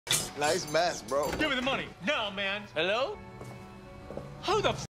Nice mess, bro. Give me the money. No, man. Hello? Who the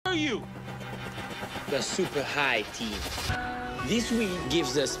f are you? The Super High team. This weed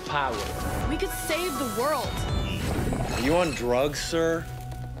gives us power. We could save the world. Are you on drugs, sir?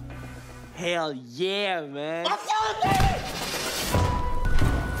 Hell yeah, man. Yeah,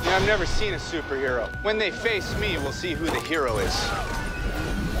 I've never seen a superhero. When they face me, we'll see who the hero is.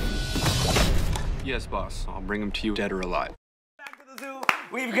 Yes, boss. I'll bring him to you dead or alive. Back to the zoo.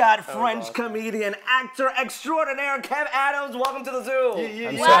 We've got French comedian, actor extraordinaire, Kev Adams. Welcome to the zoo.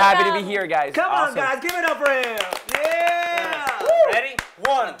 I'm so happy to be here, guys. Come Awesome. on, guys. Give it up for him. Yeah. Ready?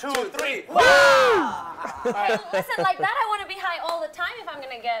 1, 2, 3. Wow. Hey, listen, like that, I want to be high all the time if I'm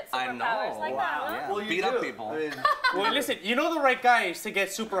going to get superpowers like that, huh? Yeah. Well, you Beat do. up people. I mean, Well, listen, you know the right guys to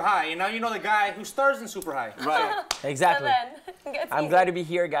get super high, and now you know the guy who stars in Super High. right. Exactly. So then, it's I'm easy. glad to be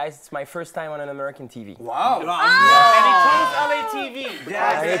here, guys. It's my first time on an American TV. Wow. Oh. And he turns LATV.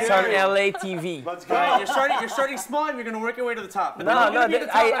 Yeah, And it's on LATV. Let's go. Right, you're starting small, and you're going to work your way to the top. But No, you're no, gonna be at the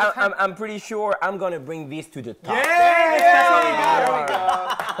top by the time- I'm pretty sure I'm gonna bring this to the top. That's what we got. There we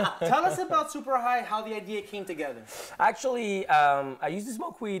go. Tell us about Super High, how the idea came together. Actually, I used to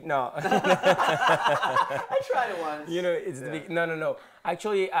smoke weed. No. I tried it once. You know, it's the big, no.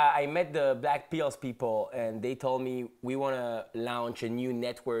 Actually, I met the Blackpills people, and they told me we want to launch a new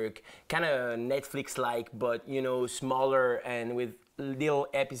network, kind of Netflix-like, but you know, smaller and with little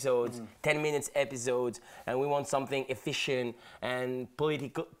episodes, 10 minutes episodes, and we want something efficient and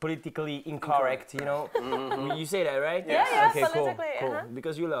politically incorrect. You know, you say that, right? Yeah, Okay, cool, politically, cool. uh-huh.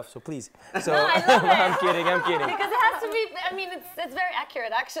 Because you love, so please. So No, I love it. I'm kidding. Because it has to be, I mean, it's very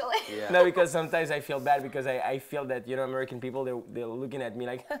accurate, actually. No, because sometimes I feel bad because I feel that, you know, American people, they're looking at me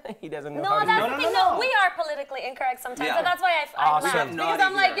like, he doesn't know No, how to that's do the it. thing. No, we are politically incorrect sometimes, Yeah. so that's why I Awesome. laughed. Because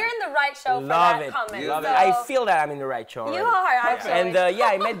I'm like, you're in the right show for Love that it. comment. Love it. so I feel that I'm in the right show you already. are, actually. And yeah,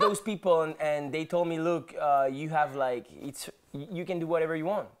 I met those people and they told me, look, you have like, you can do whatever you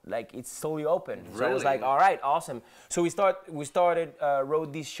want. Like, it's totally open. So I was Really? like, all right, awesome. So we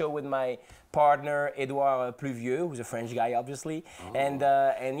wrote this show with my partner, Edouard Pluvieux, who's a French guy, obviously. And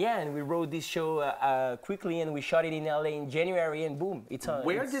we wrote this show quickly, and we shot it in LA in January, and boom, it's on.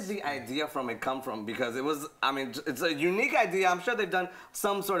 Where did the idea from it come from? Because it was, I mean, it's a unique idea. I'm sure they've done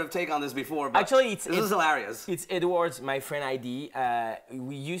some sort of take on this before, but Actually, this is hilarious. It's Edward's, my friend ID.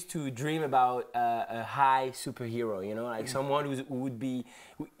 We used to dream about a high superhero, you know, like someone who would be,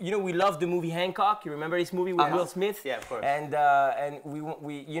 you know, we love the movie Hancock. You remember this movie with Will Smith? Yeah, of course. And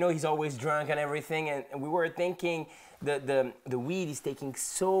we, you know, he's always drunk and everything, and we were thinking the weed is taking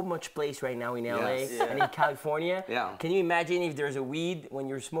so much place right now in LA and in California. Yeah. Can you imagine if there's a weed, when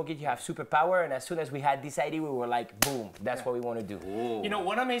you smoke it, you have superpower, and as soon as we had this idea, we were like, boom, that's what we want to do. You know,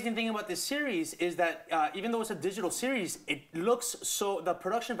 one amazing thing about this series is that even though it's a digital series, it looks so, the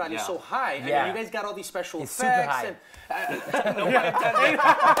production value is so high. Yeah. I mean, you guys got all these special It's effects. super high. And, no pun intended.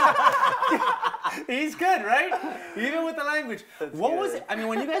 He's good, right? Even with the language. What was it? I mean,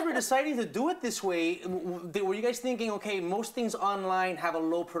 when you guys were deciding to do it this way, were you guys thinking, okay, most things online have a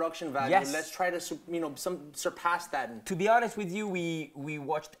low production value. Yes. Let's try to, you know, surpass that. To be honest with you, we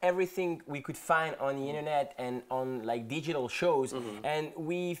watched everything we could find on the internet and on like digital shows, and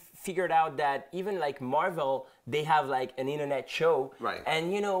we figured out that even like Marvel, they have like an internet show, Right.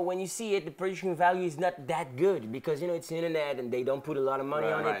 And you know, when you see it, the production value is not that good because you know it's internet and they don't put a lot of money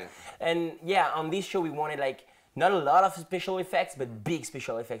on Right. it. And yeah, on this show we wanted like not a lot of special effects, but big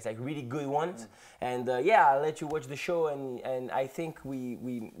special effects, like really good ones. And yeah, I'll let you watch the show, and I think we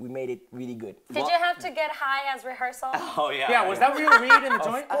made it really good. Did you have to get high as rehearsal? Oh, yeah. Yeah, was that real weed in the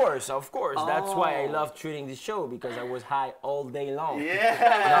joint? Of course. That's why I love shooting this show, because I was high all day long.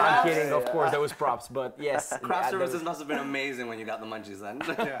 Yeah. No, I'm kidding. Of course, that was props, but yes. Craft that services was- must have been amazing when you got the munchies then.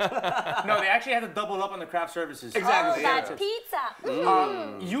 No, they actually had to double up on the craft services. Exactly. Oh, that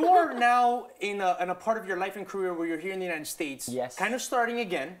pizza. You are now in a part of your life and career where you're here in the United States. Yes. Kind of starting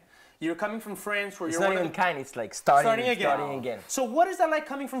again. You're coming from France where It's you're not one even of the, kind. It's like starting again. again. So what is that like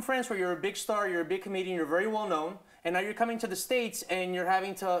coming from France where you're a big star, you're a big comedian, you're very well known, and now you're coming to the States and you're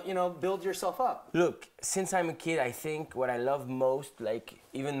having to, you know, build yourself up? Look, since I'm a kid, I think what I love most, like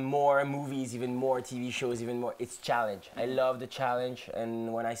even more movies, even more TV shows, even more, it's challenge. I love the challenge.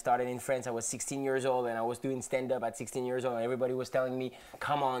 And when I started in France, I was 16 years old and I was doing stand-up at 16 years old, and everybody was telling me,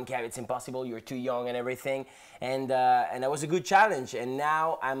 come on, Kev, it's impossible, you're too young and everything. And that was a good challenge. And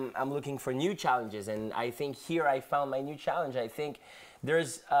now I'm looking for new challenges. And I think here I found my new challenge. I think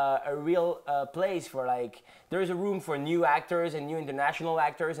there's a real place for like, there's a room for new actors and new international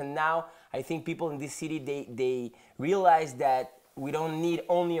actors. And now I think people in this city, they realize that we don't need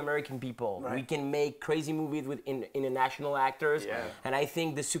only American people. Right. We can make crazy movies with international actors. Yeah. And I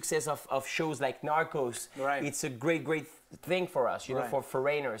think the success of shows like Narcos, Right. it's a great thing for us, you know, Right. for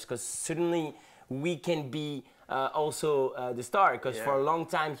foreigners, because suddenly we can be also the star. Because for a long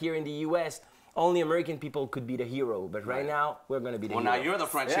time here in the U.S., only American people could be the hero, but right now we're going to be the hero. Well, now you're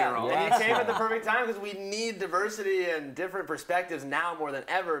the French hero. And you came at the perfect time because we need diversity and different perspectives now more than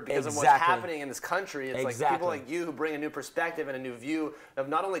ever because of what's happening in this country. It's like people like you who bring a new perspective and a new view of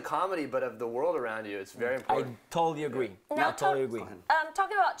not only comedy but of the world around you. It's very important. I totally agree. Now, I totally agree.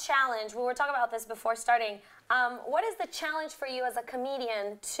 Talking about challenge, we were talking about this before starting. What is the challenge for you as a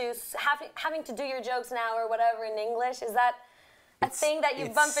comedian to having to do your jokes now or whatever in English? Is that a thing that you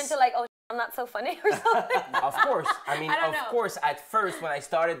bump into, like, oh, I'm not so funny or something? Of course. I mean, of course, at first when I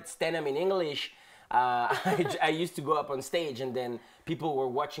started stand-up in English, I used to go up on stage and then people were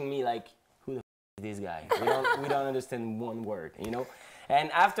watching me like, who the f is this guy? We don't understand one word, you know? And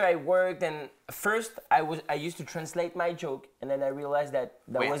after I worked, and first I used to translate my joke, and then I realized that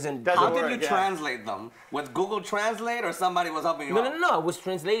wasn't. How did you translate them? With Google Translate, or somebody was helping you out? No. I was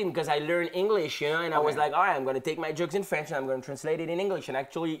translating because I learned English, you know, and I was like, all right, I'm gonna take my jokes in French and I'm gonna translate it in English. And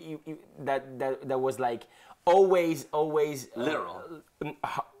actually, that was like always literal,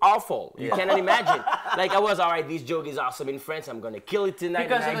 awful. You cannot imagine. Like I was, all right, this joke is awesome in French. I'm gonna kill it tonight.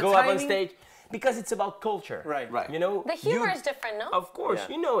 Because and I go up on stage. Because it's about culture. Right. You know? The humor is different, no? Of course,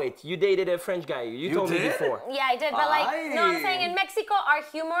 you know it. You dated a French guy. You told me before. Yeah, I did. But like, no, I'm saying in Mexico, our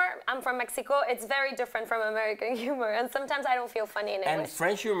humor, I'm from Mexico, it's very different from American humor. And sometimes I don't feel funny in English. And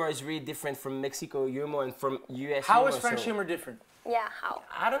French humor is really different from Mexico humor and from US humor. How is French humor different? Yeah, how?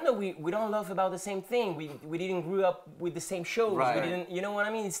 I don't know. We don't love about the same thing. We didn't grow up with the same shows. Right. We didn't. You know what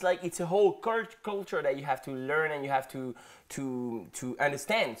I mean? It's like it's a whole culture that you have to learn and you have to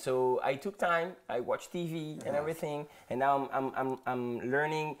understand. So I took time. I watched TV and everything, and now I'm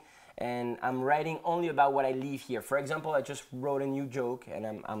learning. And I'm writing only about what I live here. For example, I just wrote a new joke, and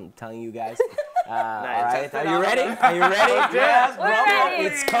I'm telling you guys. All right, are you ready? Are you ready? Yes, we're ready.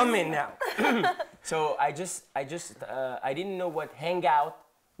 It's coming now. So I didn't know what hangout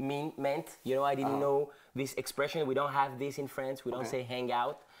meant. You know, I didn't know this expression. We don't have this in France. We don't say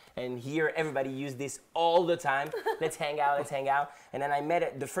hangout. And here, everybody use this all the time. Let's hang out, let's hang out. And then I met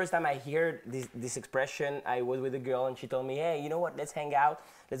it. The first time I heard this expression, I was with a girl, and she told me, hey, you know what? Let's hang out.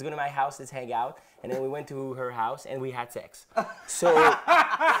 Let's go to my house. Let's hang out. And then we went to her house, and we had sex. So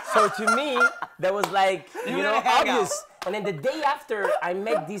to me, that was like, you know, obvious. And then the day after, I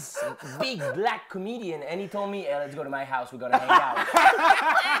met this big black comedian, and he told me, hey, let's go to my house. We're gonna hang out.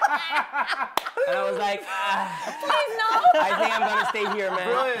 And I was like, Please, no. I think I'm gonna stay here, man.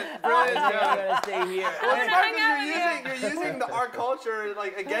 Brilliant. I think I'm gonna stay here. Well, you're using our culture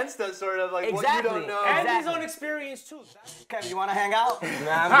like against us, sort of like what you don't know. And his own experience too. Kevin, you want to hang out?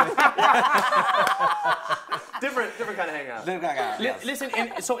 Nah, I'm different kind of hangout. Yes. Listen,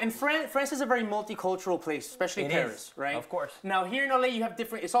 so in France is a very multicultural place, especially Paris, right? Of course. Now here in LA, you have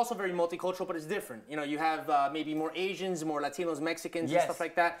different. It's also very multicultural, but it's different. You know, you have maybe more Asians, more Latinos, Mexicans, and stuff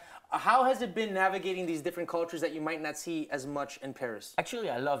like that. How has it been navigating these different cultures that you might not see as much in Paris? Actually,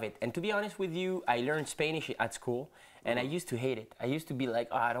 I love it. And to be honest with you, I learned Spanish at school, and I used to hate it. I used to be like,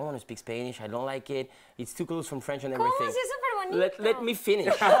 oh, I don't want to speak Spanish. I don't like it. It's too close from French and everything. Let me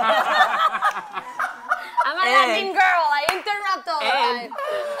finish. I'm a Latin girl. I interrupt all the time.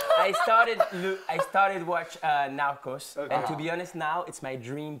 I started watch Narcos, and to be honest, now it's my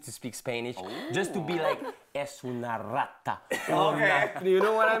dream to speak Spanish, just to be like es una rata. You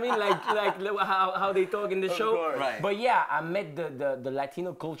know what I mean? Like how they talk in the show. Right. But yeah, I met the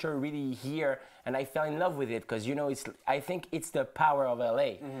Latino culture really here, and I fell in love with it because you know I think it's the power of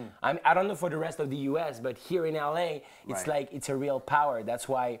LA. I don't know for the rest of the U.S., but here in LA, it's like it's a real power. That's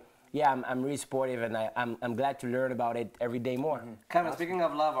why. Yeah, I'm really supportive, and I'm glad to learn about it every day more. Kevin, speaking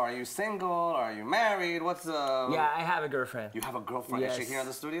of love, are you single? Are you married? What's the... Yeah, I have a girlfriend. You have a girlfriend? Yes. Is she here in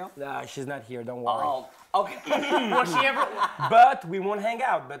the studio? She's not here, don't worry. Oh, okay. Was she ever... But we won't hang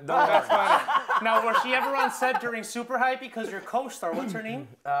out, but don't worry. That's funny. Now, was she ever on set during Super Hype? Because your co-star, what's her name?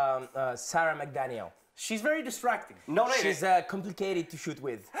 Sarah McDaniel. She's very distracting. No, she's complicated to shoot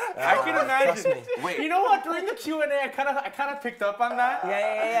with. I can imagine. Trust me. Wait. You know what? During the Q&A, I kind of picked up on that.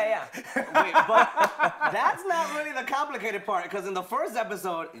 Yeah. Wait, but that's not really the complicated part, because in the first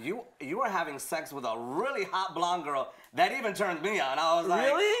episode, you were having sex with a really hot blonde girl that even turned me on. I was like,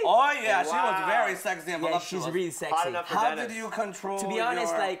 really? Oh yeah, she was very sexy and voluptuous. She's really sexy. Hot enough for How Dennis. did you control To be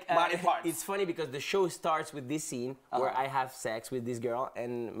honest, your like body parts? it's funny because the show starts with this scene where I have sex with this girl,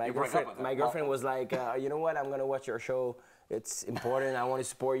 and my girlfriend was like, you know what, I'm gonna watch your show. It's important. I want to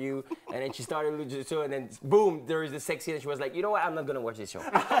support you. And then she started to do so, and then boom, there is the sex scene. And she was like, you know what? I'm not gonna watch this show.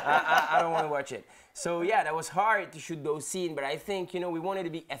 I don't want to watch it. So yeah, that was hard to shoot those scenes. But I think we wanted to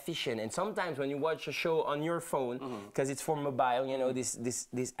be efficient. And sometimes when you watch a show on your phone, because it's for mobile,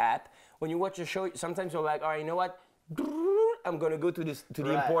 this app. When you watch a show, sometimes you're like, all right, you know what? I'm gonna go to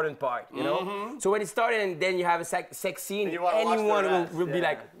the important part, So when it started, and then you have a sex scene, anyone will be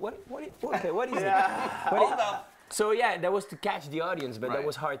like, what is it? So yeah, that was to catch the audience, but that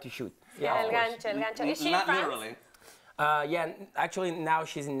was hard to shoot. Yeah, el gancho. Is she Not France? literally. Yeah, actually now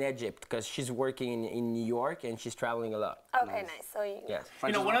she's in Egypt because she's working in New York and she's traveling a lot. Okay, nice. So yes.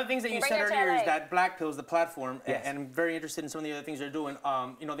 One of the things that you said earlier is that Blackpills, the platform, and I'm very interested in some of the other things they're doing.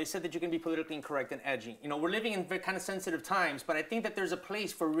 They said that you can be politically incorrect and edgy. We're living in very kind of sensitive times, but I think that there's a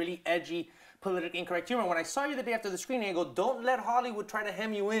place for really edgy, politically incorrect humor. When I saw you the day after the screening, I go, don't let Hollywood try to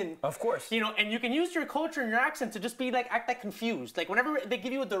hem you in. Of course. And you can use your culture and your accent to just be act like confused. Like whenever they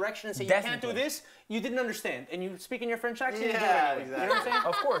give you a direction and say you can't do this, you didn't understand. And you speak in your French accent, you do it anyway. Exactly. You know what I'm saying?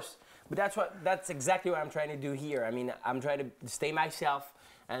 Of course. But that's exactly what I'm trying to do here. I mean, I'm trying to stay myself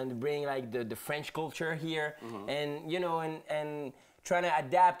and bring the French culture here, and and trying to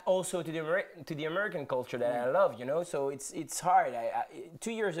adapt also to the American culture that I love, So it's hard.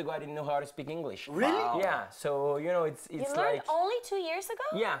 2 years ago I didn't know how to speak English. Really? Wow. Yeah. So it's you learned only 2 years ago?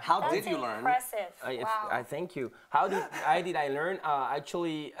 Yeah. How did you learn? Impressive. I thank you. How did I learn?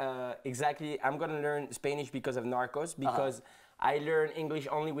 Actually, exactly. I'm gonna learn Spanish because of Narcos because. I learned English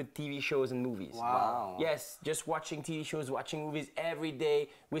only with TV shows and movies. Wow. Yes, just watching TV shows, watching movies every day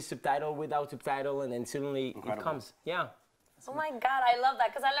with subtitle, without subtitle, and then suddenly it comes. Yeah. Oh my God, I love that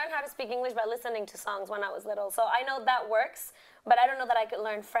because I learned how to speak English by listening to songs when I was little. So I know that works, but I don't know that I could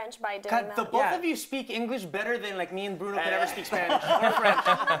learn French by doing that. The both of you speak English better than me and Bruno could ever speak Spanish or French.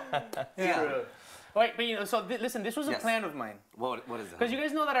 True. Wait, but so listen, this was a plan of mine. What is it? Because you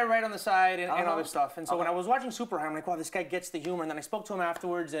guys know that I write on the side and all this stuff. And so when I was watching Super High, I'm like, wow, this guy gets the humor. And then I spoke to him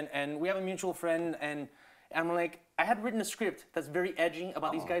afterwards, and we have a mutual friend, and I'm like, I had written a script that's very edgy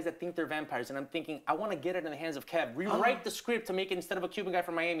about these guys that think they're vampires. And I'm thinking, I want to get it in the hands of Kev. Rewrite the script to make it, instead of a Cuban guy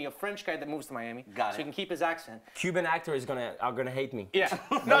from Miami, a French guy that moves to Miami. Got it. So he can keep his accent. Cuban actors are gonna hate me. Yeah.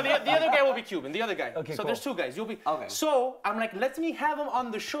 No, the other guy will be Cuban. The other guy. Okay, so cool. there's two guys. You'll be. Okay. So I'm like, let me have him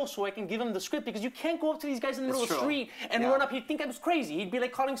on the show so I can give him the script, because you can't go up to these guys in the middle of the street and run up. He'd think I was crazy. He'd be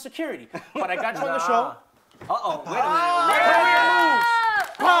like calling security. But I got you on the show. Uh-oh, wait a minute.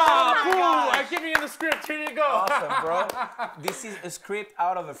 I'm giving you the script. Here you go. Awesome, bro. This is a script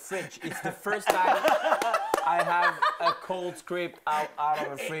out of a fridge. It's the first time I have a cold script out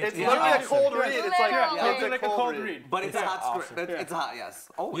of a fridge. It's literally a cold read. It's like a cold read. But it's a hot script. It's hot, yes.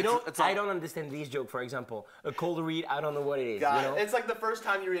 Oh, I don't understand this joke, for example. A cold read, I don't know what it is. It's like the first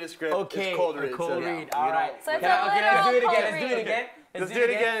time you read a script. Okay, it's cold read. A cold read. All right. So it's let's do it again. Let's do it again. Let's do it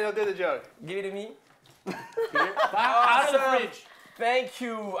again and you'll do the joke. Give it to me. Out of the fridge. Thank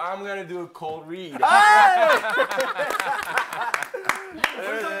you. I'm gonna do a cold read.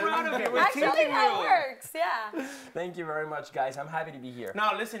 Actually, that works. Yeah. Thank you very much, guys. I'm happy to be here.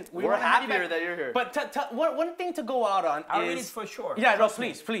 Now, listen, we're happier that you're here. But one thing to go out on I'll read it for sure. Yeah, no,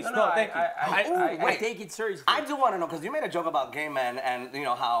 please. No, thank you. I take it seriously. I do want to know, because you made a joke about gay men and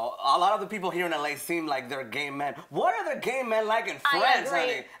how a lot of the people here in LA seem like they're gay men. What are the gay men like in France,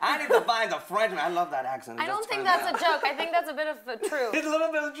 honey? I need to find a Frenchman. I love that accent. I don't think that's a joke. I think that's a bit of a truth. It's a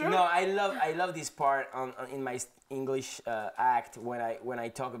little bit of truth. No, I love this part in my English act when I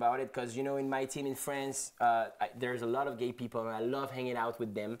talk about it, because in my team in France there's a lot of gay people and I love hanging out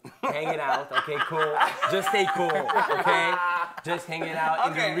with them. Hanging out, okay, cool. Just stay cool, okay? Just hanging out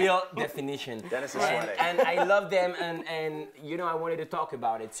in the real definition. Dennis is sweating. And I love them and I wanted to talk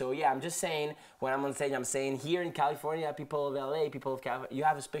about it. So yeah, I'm just saying, when I'm on stage, I'm saying here in California, people of LA, people of California, you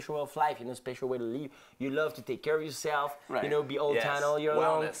have a special way of life, special way to live. You love to take care of yourself, be old town all year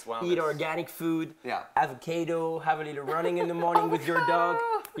long, eat organic food, avocado, have a little running in the morning with your dog,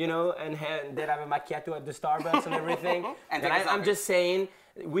 and then have a macchiato at the Starbucks and everything. And I'm just saying,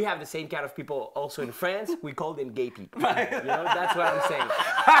 we have the same kind of people also in France. We call them gay people. That's what I'm saying.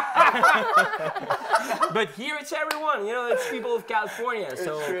 But here it's everyone. It's people of California.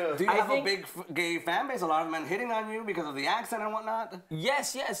 So do you have a big gay fan base? A lot of men hitting on you because of the accent and whatnot?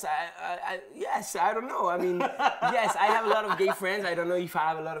 Yes. Yes. I don't know. I mean, yes, I have a lot of gay friends. I don't know if I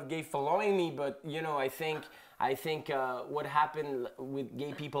have a lot of gay following me, but I think what happened with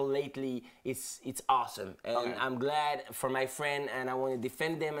gay people lately, it's awesome. And I'm glad for my friend, and I want to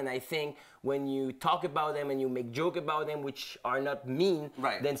defend them. And I think when you talk about them and you make joke about them, which are not mean,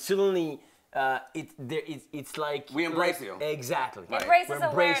 then suddenly it's like we embrace you. Exactly. Right. Embraces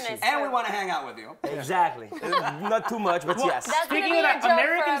awareness. And we want to hang out with you. Exactly. Not too much, but yes. Speaking of that,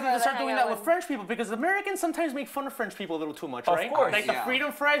 Americans need to start doing that with French people because Americans sometimes make fun of French people a little too much, right? Of course. Like the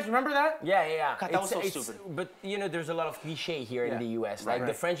freedom fries, remember that? Yeah. God, that was so stupid. But you know, there's a lot of cliche here in the US. Like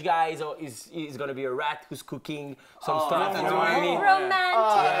the French guy is gonna be a rat who's cooking some stuff. You know what I mean?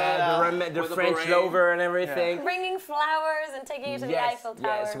 Romantic. The French lover and everything. Bringing flowers and taking you to the Eiffel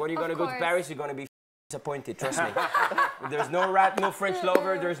Tower. Yes. When you're gonna go to Paris, you're gonna be disappointed. Trust me. There's no rat, no French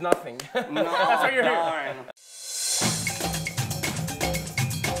lover. There's nothing. No, that's what you're hearing.